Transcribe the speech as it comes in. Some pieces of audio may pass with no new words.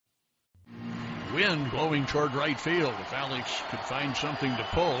Wind blowing toward right field. If Alex could find something to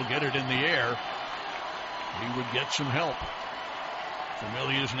pull, get it in the air, he would get some help.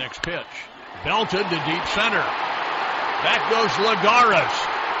 Familia's next pitch. Belted to deep center. Back goes Lagares.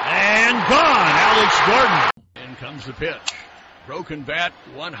 And gone. Alex Gordon. In comes the pitch. Broken bat.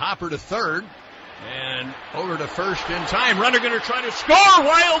 One hopper to third. And over to first in time. Runner going to try to score.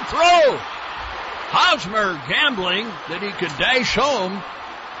 Wild throw. Hosmer gambling that he could dash home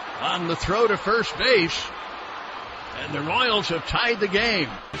on the throw to first base. And the Royals have tied the game.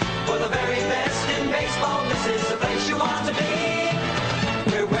 For the very best in baseball, this is the place you want to be.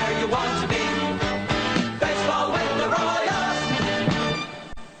 We're where you want to be. Baseball with the Royals.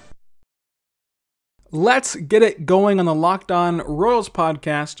 Let's get it going on the Locked On Royals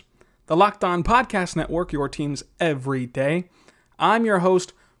podcast, the Locked On Podcast Network, your teams every day. I'm your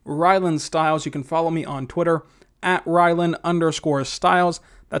host, Rylan Stiles. You can follow me on Twitter at Rylan_Stiles.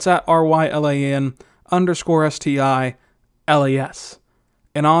 That's at RYLAN_STILAS.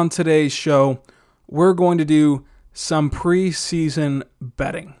 And on today's show, we're going to do some preseason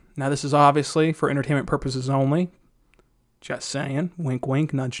betting. Now, this is obviously for entertainment purposes only. Just saying. Wink,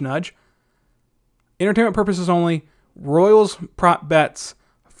 wink, nudge, nudge. Entertainment purposes only. Royals prop bets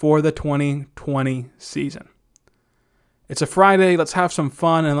for the 2020 season. It's a Friday. Let's have some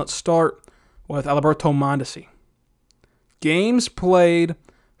fun, and let's start with Alberto Mondesi. Games played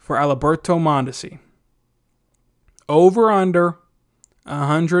for Alberto Mondesi. Over under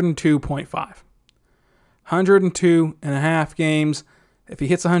 102.5. 102 and a half games. If he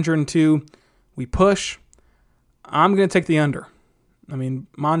hits 102, we push. I'm going to take the under. I mean,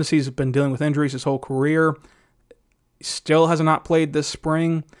 Mondesi's been dealing with injuries his whole career. Still has not played this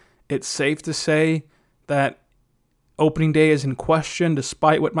spring. It's safe to say that opening day is in question,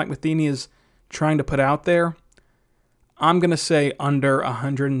 despite what Mike Matheny is trying to put out there. I'm going to say under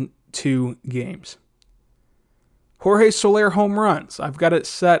 102 games. Jorge Soler home runs. I've got it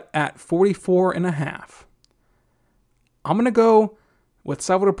set at 44.5. I'm going to go with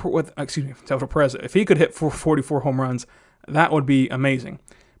Salvador Perez. If he could hit 44 home runs, that would be amazing.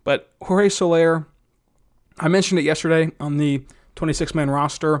 But Jorge Soler, I mentioned it yesterday on the 26-man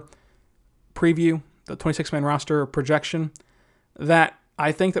roster preview, the 26-man roster projection, that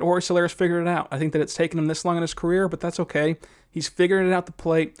I think that Jorge Soler has figured it out. I think that it's taken him this long in his career, but that's okay. He's figured it out the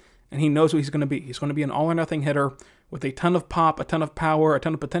plate, and he knows what he's going to be. He's going to be an all-or-nothing hitter with a ton of pop, a ton of power, a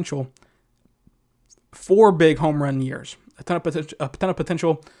ton of potential. 4 big home run years. A ton of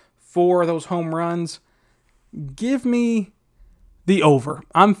potential for those home runs. Give me the over.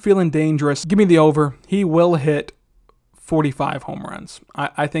 I'm feeling dangerous. Give me the over. He will hit 45 home runs.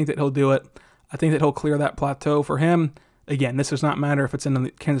 I think that he'll do it. I think that he'll clear that plateau for him. Again, this does not matter if it's in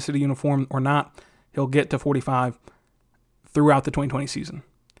the Kansas City uniform or not. He'll get to 45 throughout the 2020 season.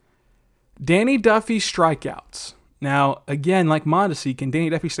 Danny Duffy strikeouts. Now, again, like Mondesi, can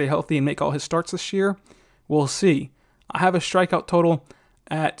Danny Duffy stay healthy and make all his starts this year? We'll see. I have a strikeout total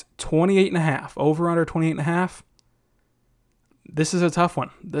at 28.5. Over under 28.5. This is a tough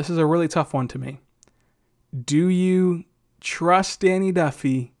one. This is a really tough one to me. Do you trust Danny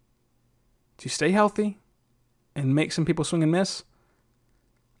Duffy to stay healthy and make some people swing and miss?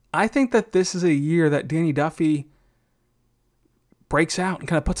 I think that this is a year that Danny Duffy breaks out and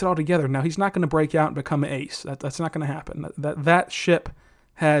kind of puts it all together. Now, he's not going to break out and become an ace. That's not going to happen. That ship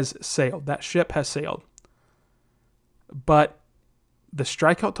has sailed. That ship has sailed. But the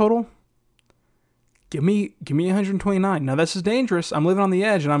strikeout total, give me 129. Now, this is dangerous. I'm living on the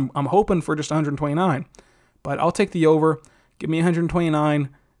edge, and I'm hoping for just 129. But I'll take the over. Give me 129,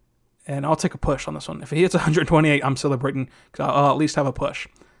 and I'll take a push on this one. If he hits 128, I'm celebrating because I'll at least have a push.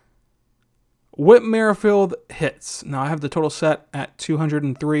 Whit Merrifield hits. Now, I have the total set at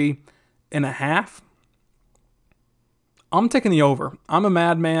 203.5. I'm taking the over. I'm a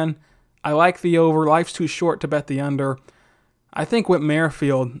madman. I like the over. Life's too short to bet the under. I think Whit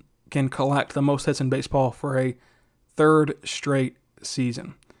Merrifield can collect the most hits in baseball for a third straight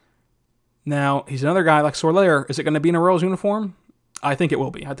season. Now, he's another guy like Soler. Is it going to be in a Royals uniform? I think it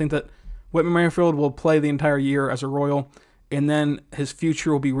will be. I think that Whit Merrifield will play the entire year as a Royal, and then his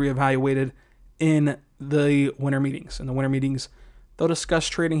future will be reevaluated in the winter meetings. In the winter meetings, they'll discuss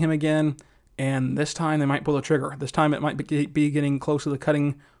trading him again, and this time they might pull the trigger. This time it might be getting close to the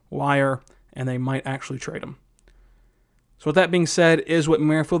cutting wire, and they might actually trade him. So with that being said, is Whit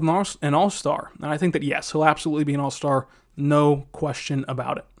Merrifield an all-star? And I think that yes, he'll absolutely be an all-star. No question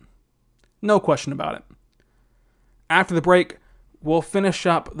about it. No question about it. After the break, we'll finish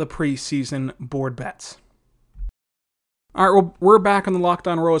up the preseason board bets. All right, well, we're back on the Locked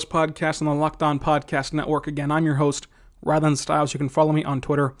On Royals podcast on the Locked On Podcast Network. Again, I'm your host, Rylan Stiles. You can follow me on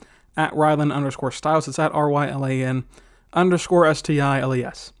Twitter at Rylan_Styles. It's at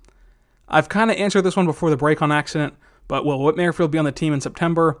RYLAN_STILES. I've kind of answered this one before the break on accident, but will Whit Merrifield be on the team in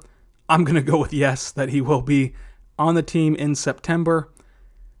September? I'm going to go with yes, that he will be on the team in September.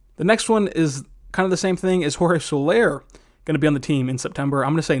 The next one is kind of the same thing. Is Jorge Soler going to be on the team in September?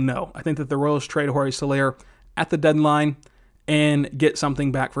 I'm going to say no. I think that the Royals trade Jorge Soler at the deadline and get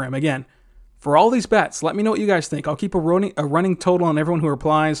something back for him. Again, for all these bets, let me know what you guys think. I'll keep a running total on everyone who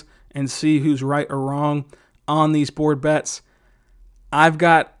replies and see who's right or wrong on these board bets. I've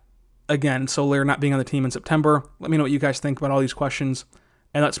got, again, Soler not being on the team in September. Let me know what you guys think about all these questions.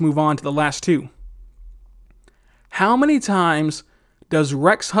 And let's move on to the last two. How many times does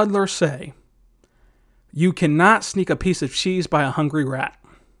Rex Hudler say, "You cannot sneak a piece of cheese by a hungry rat"?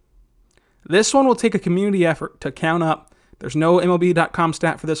 This one will take a community effort to count up. There's no MLB.com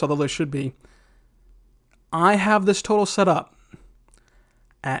stat for this, although there should be. I have this total set up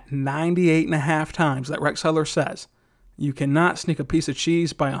at 98.5 times that Rex Hudler says, "You cannot sneak a piece of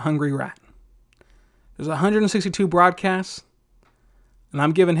cheese by a hungry rat." There's 162 broadcasts, and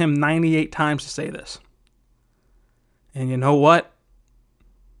I'm giving him 98 times to say this. And you know what?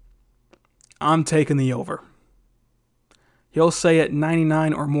 I'm taking the over. He'll say it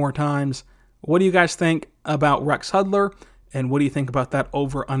 99 or more times. What do you guys think about Rex Hudler? And what do you think about that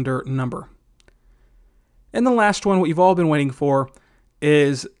over-under number? And the last one, what you've all been waiting for,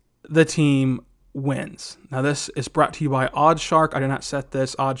 is the team wins. Now this is brought to you by OddsShark. I did not set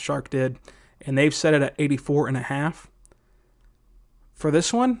this. OddsShark did. And they've set it at 84.5. For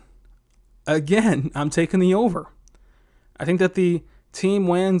this one, again, I'm taking the over. I think that the team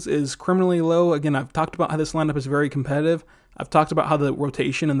wins is criminally low. Again, I've talked about how this lineup is very competitive. I've talked about how the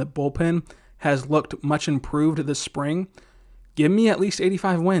rotation and the bullpen has looked much improved this spring. Give me at least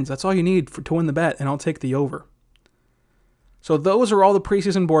 85 wins. That's all you need to win the bet, and I'll take the over. So those are all the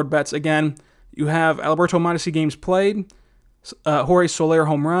preseason board bets. Again, you have Alberto Mondesi games played, Jorge Soler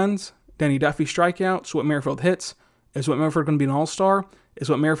home runs, Danny Duffy strikeouts, Whit Merrifield hits. Is Whit Merrifield going to be an all-star? Is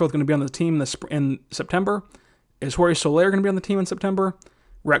Whit Merrifield going to be on the team in September? Is Jorge Soler going to be on the team in September?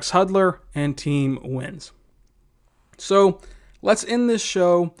 Rex Hudler, and team wins. So let's end this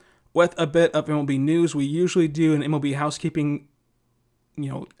show with a bit of MLB news. We usually do an MLB housekeeping,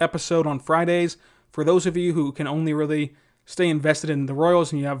 episode on Fridays. For those of you who can only really stay invested in the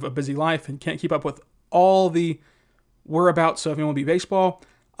Royals and you have a busy life and can't keep up with all the whereabouts of MLB baseball,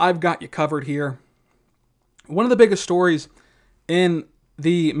 I've got you covered here. One of the biggest stories in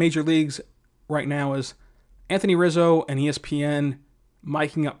the major leagues right now is Anthony Rizzo and ESPN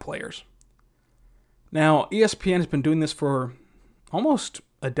miking up players. Now, ESPN has been doing this for almost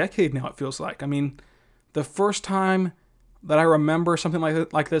a decade now, it feels like. I mean, the first time that I remember something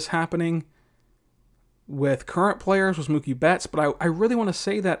like this happening with current players was Mookie Betts, but I really want to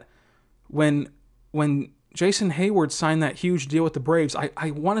say that when Jason Hayward signed that huge deal with the Braves,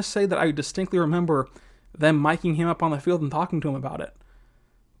 I want to say that I distinctly remember them miking him up on the field and talking to him about it.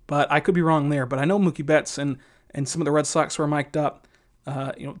 But I could be wrong there. But I know Mookie Betts and some of the Red Sox were mic'd up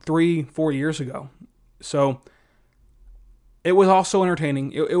 3-4 years ago. So it was also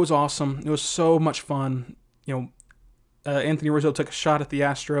entertaining. It was awesome. It was so much fun. Anthony Rizzo took a shot at the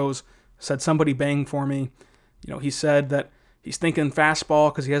Astros, said, "Somebody bang for me." He said that he's thinking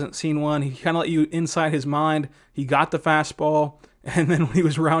fastball because he hasn't seen one. He kind of let you inside his mind. He got the fastball, and then when he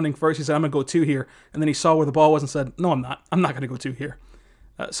was rounding first, he said, "I'm going to go 2 here." And then he saw where the ball was and said, "No, I'm not. I'm not going to go 2 here."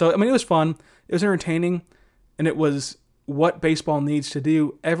 So, it was fun. It was entertaining, and it was what baseball needs to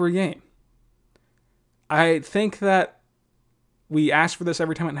do every game. I think that we ask for this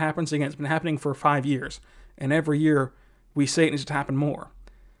every time it happens. Again, it's been happening for 5 years, and every year we say it needs to happen more.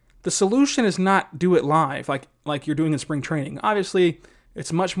 The solution is not do it live like you're doing in spring training. Obviously,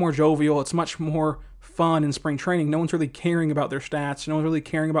 it's much more jovial. It's much more fun in spring training. No one's really caring about their stats. No one's really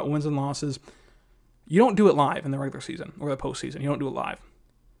caring about wins and losses. You don't do it live in the regular season or the postseason. You don't do it live.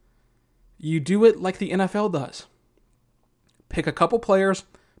 You do it like the NFL does. Pick a couple players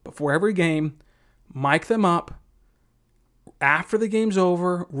before every game, mic them up. After the game's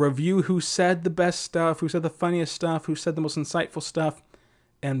over, review who said the best stuff, who said the funniest stuff, who said the most insightful stuff,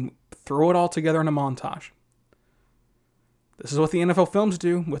 and throw it all together in a montage. This is what the NFL films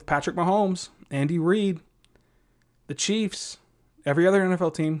do with Patrick Mahomes, Andy Reid, the Chiefs, every other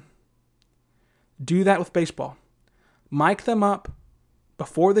NFL team. Do that with baseball. Mic them up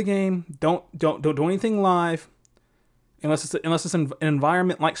before the game. Don't do anything live unless it's an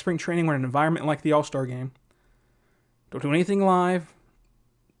environment like spring training or an environment like the All-Star game. Don't do anything live.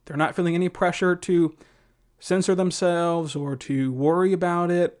 They're not feeling any pressure to censor themselves or to worry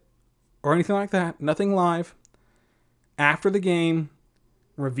about it or anything like that. Nothing live. After the game,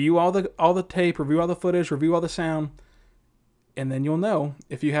 review all the tape, review all the footage, review all the sound, and then you'll know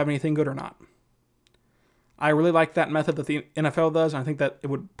if you have anything good or not. I really like that method that the NFL does, and I think that it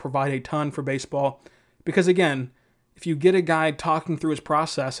would provide a ton for baseball. Because again, if you get a guy talking through his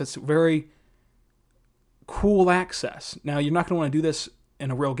process, it's very cool access. Now, you're not going to want to do this in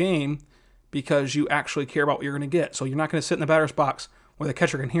a real game because you actually care about what you're going to get. So you're not going to sit in the batter's box where the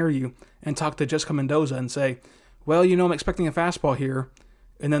catcher can hear you and talk to Jessica Mendoza and say, well, I'm expecting a fastball here.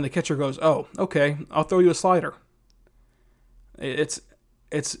 And then the catcher goes, oh, okay, I'll throw you a slider. It's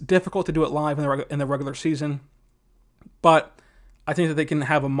difficult to do it live in the regular season, but I think that they can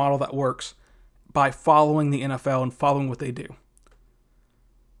have a model that works by following the NFL and following what they do.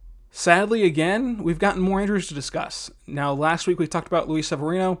 Sadly, again, we've gotten more injuries to discuss. Now, last week we talked about Luis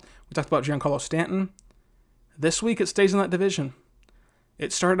Severino. We talked about Giancarlo Stanton. This week it stays in that division.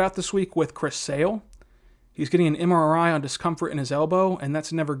 It started out this week with Chris Sale. He's getting an MRI on discomfort in his elbow, and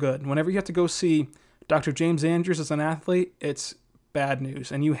that's never good. Whenever you have to go see Dr. James Andrews as an athlete, it's bad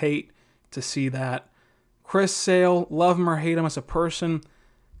news, and you hate to see that. Chris Sale, love him or hate him as a person,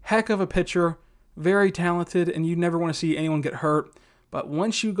 heck of a pitcher, very talented, and you never want to see anyone get hurt. But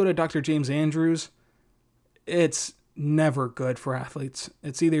once you go to Dr. James Andrews, it's never good for athletes.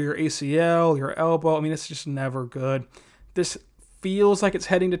 It's either your ACL, your elbow. I mean, it's just never good. This feels like it's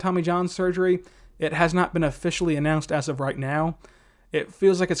heading to Tommy John surgery. It has not been officially announced as of right now. It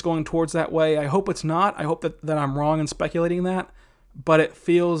feels like it's going towards that way. I hope it's not. I hope that I'm wrong in speculating that. But it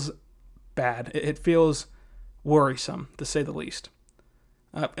feels bad. It feels worrisome, to say the least.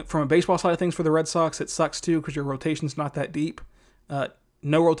 From a baseball side of things for the Red Sox, it sucks too because your rotation's not that deep.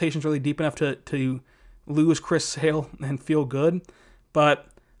 No rotation's really deep enough to lose Chris Sale and feel good. But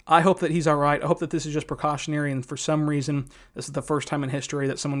I hope that he's all right. I hope that this is just precautionary, and for some reason, this is the first time in history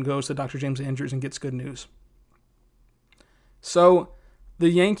that someone goes to Dr. James Andrews and gets good news. So, the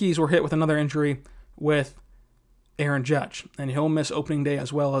Yankees were hit with another injury with Aaron Judge, and he'll miss opening day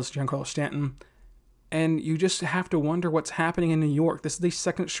as well as Giancarlo Stanton. And you just have to wonder what's happening in New York. This is the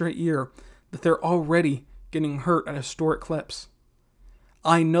second straight year that they're already getting hurt at historic clips.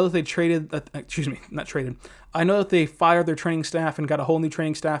 I know that I know that they fired their training staff and got a whole new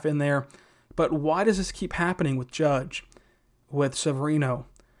training staff in there, but why does this keep happening with Judge, with Severino,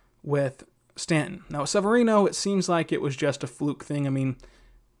 with Stanton? Now, Severino, it seems like it was just a fluke thing. I mean,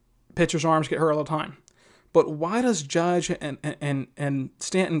 pitchers' arms get hurt all the time. But why does Judge and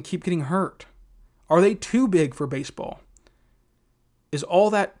Stanton keep getting hurt? Are they too big for baseball? Is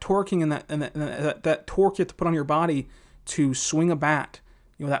all that torquing and that torque you have to put on your body to swing a bat,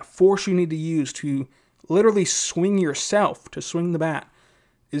 that force you need to use to literally swing yourself to swing the bat,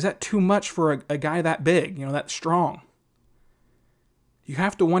 is that too much for a guy that big, that strong? You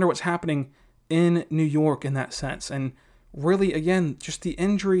have to wonder what's happening in New York in that sense. And really, again, just the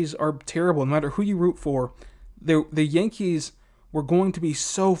injuries are terrible. No matter who you root for, the Yankees were going to be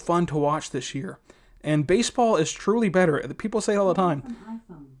so fun to watch this year. And baseball is truly better. People say it all the time.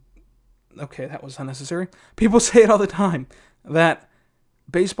 Okay, that was unnecessary. People say it all the time that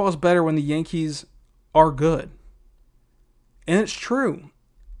baseball is better when the Yankees are good. And it's true.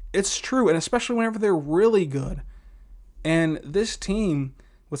 It's true, and especially whenever they're really good. And this team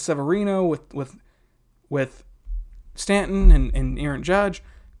with Severino, with Stanton and Aaron Judge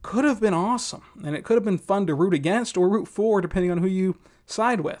could have been awesome. And it could have been fun to root against or root for, depending on who you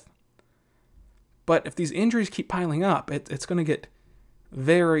side with. But if these injuries keep piling up, it's going to get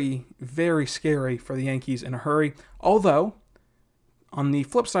very, very scary for the Yankees in a hurry. Although, on the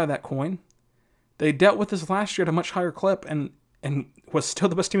flip side of that coin, they dealt with this last year at a much higher clip and was still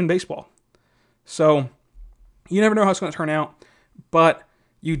the best team in baseball. So, you never know how it's going to turn out, but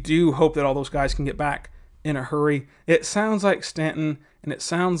you do hope that all those guys can get back in a hurry. It sounds like Stanton and it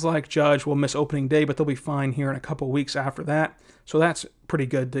sounds like Judge will miss opening day, but they'll be fine here in a couple weeks after that. So that's pretty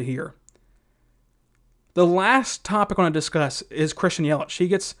good to hear. The last topic I want to discuss is Christian Yelich. He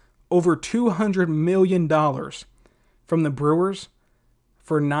gets over $200 million from the Brewers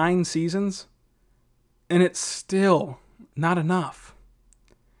for 9 seasons, and it's still not enough.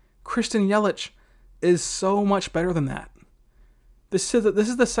 Christian Yelich is so much better than that. This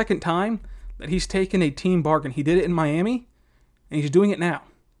is the second time that he's taken a team bargain. He did it in Miami, and he's doing it now.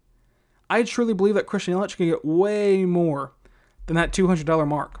 I truly believe that Christian Yelich can get way more than that $200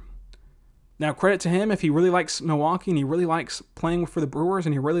 mark. Now, credit to him if he really likes Milwaukee and he really likes playing for the Brewers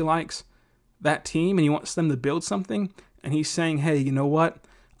and he really likes that team and he wants them to build something, and he's saying, hey, you know what?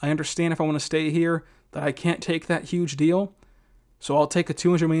 I understand if I want to stay here that I can't take that huge deal, so I'll take a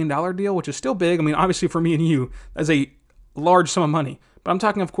 $200 million deal, which is still big. I mean, obviously for me and you, that's a large sum of money. But I'm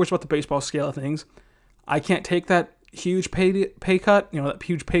talking, of course, about the baseball scale of things. I can't take that huge pay cut, that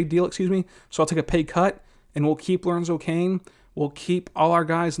huge pay deal, so I'll take a pay cut, and we'll keep Lorenzo Cain, we'll keep all our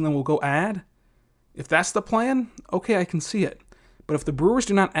guys, and then we'll go add. If that's the plan, okay, I can see it. But if the Brewers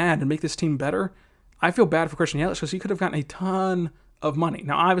do not add and make this team better, I feel bad for Christian Yelich because he could have gotten a ton of money.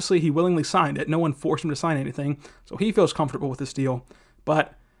 Now, obviously, he willingly signed it. No one forced him to sign anything, so he feels comfortable with this deal.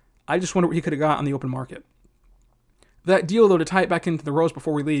 But I just wonder what he could have got on the open market. That deal, though, to tie it back into the Royals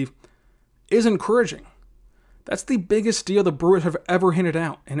before we leave, is encouraging. That's the biggest deal the Brewers have ever handed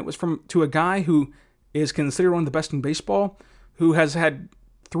out, and it was to a guy who is considered one of the best in baseball, who has had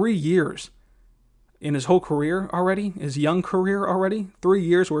 3 years in his whole career already, his young career already, 3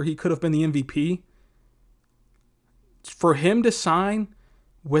 years where he could have been the MVP. For him to sign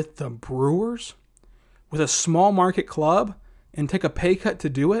with the Brewers, with a small market club, and take a pay cut to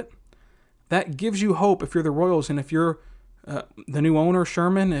do it, that gives you hope if you're the Royals and if you're the new owner,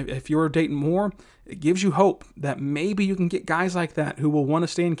 Sherman, if you're Dayton Moore, it gives you hope that maybe you can get guys like that who will want to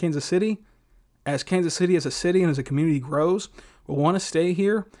stay in Kansas City as a city and as a community grows, will want to stay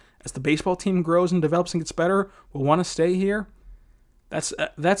here. As the baseball team grows and develops and gets better, will want to stay here. That's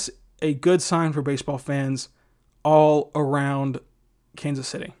a good sign for baseball fans all around Kansas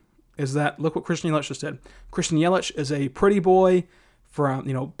City. Is that, look what Christian Yelich just did. Christian Yelich is a pretty boy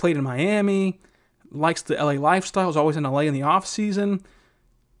from, played in Miami, likes the LA lifestyle, is always in LA in the off season,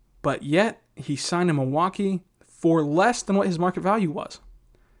 but yet he signed in Milwaukee for less than what his market value was.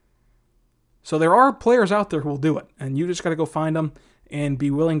 So there are players out there who will do it, and you just got to go find them and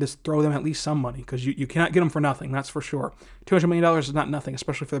be willing to throw them at least some money, because you cannot get them for nothing, that's for sure. $200 million is not nothing,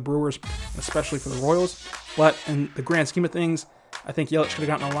 especially for the Brewers, especially for the Royals. But in the grand scheme of things, I think Yelich could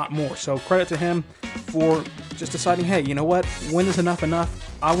have gotten a lot more. So credit to him for just deciding, hey, you know what? When is enough?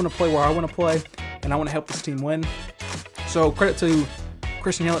 I want to play where I want to play, and I want to help this team win. So credit to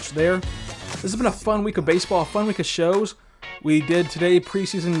Christian Yelich there. This has been a fun week of baseball, a fun week of shows. We did today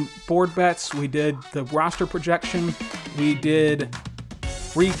preseason board bets. We did the roster projection. We did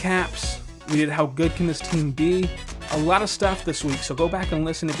recaps. We did how good can this team be. A lot of stuff this week, so go back and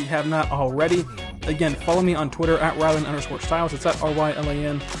listen if you have not already. Again, follow me on Twitter at Rylan_Stiles. It's at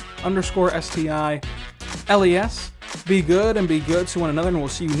RYLAN_STILES. Be good and be good to one another, and we'll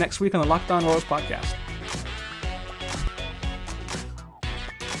see you next week on the Locked On Royals podcast.